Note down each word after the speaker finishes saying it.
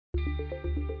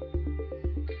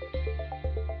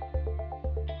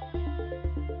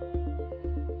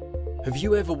Have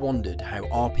you ever wondered how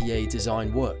RPA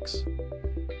design works?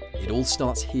 It all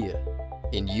starts here,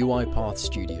 in UiPath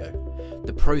Studio,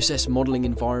 the process modeling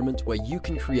environment where you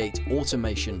can create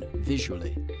automation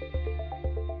visually.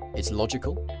 It's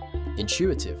logical,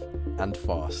 intuitive, and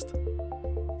fast.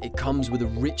 It comes with a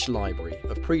rich library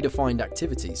of predefined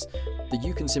activities that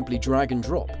you can simply drag and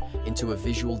drop into a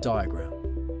visual diagram.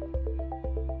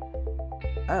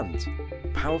 And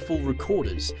powerful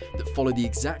recorders that follow the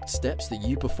exact steps that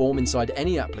you perform inside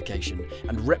any application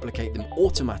and replicate them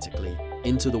automatically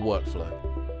into the workflow.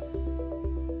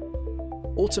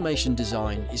 Automation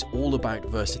design is all about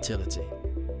versatility,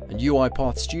 and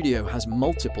UiPath Studio has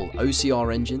multiple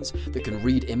OCR engines that can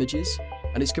read images,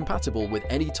 and is compatible with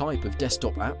any type of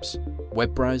desktop apps,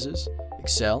 web browsers,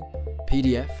 Excel,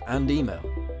 PDF, and email.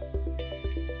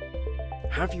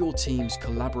 Have your teams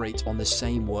collaborate on the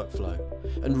same workflow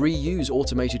and reuse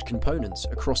automated components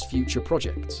across future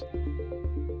projects.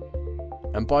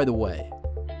 And by the way,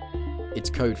 it's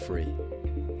code-free,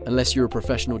 unless you're a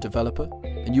professional developer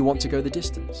and you want to go the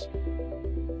distance.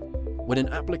 When an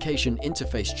application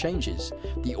interface changes,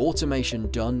 the automation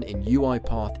done in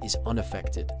UiPath is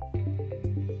unaffected.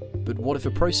 But what if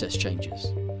a process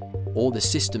changes, or the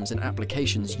systems and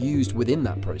applications used within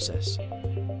that process?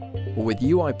 Well, with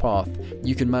UiPath,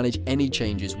 you can manage any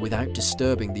changes without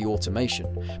disturbing the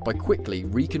automation by quickly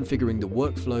reconfiguring the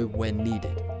workflow when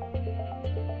needed.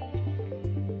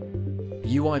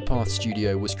 UiPath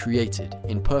Studio was created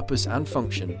in purpose and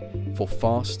function for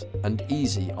fast and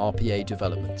easy RPA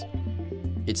development.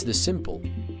 It's the simple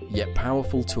yet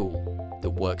powerful tool that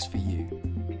works for you.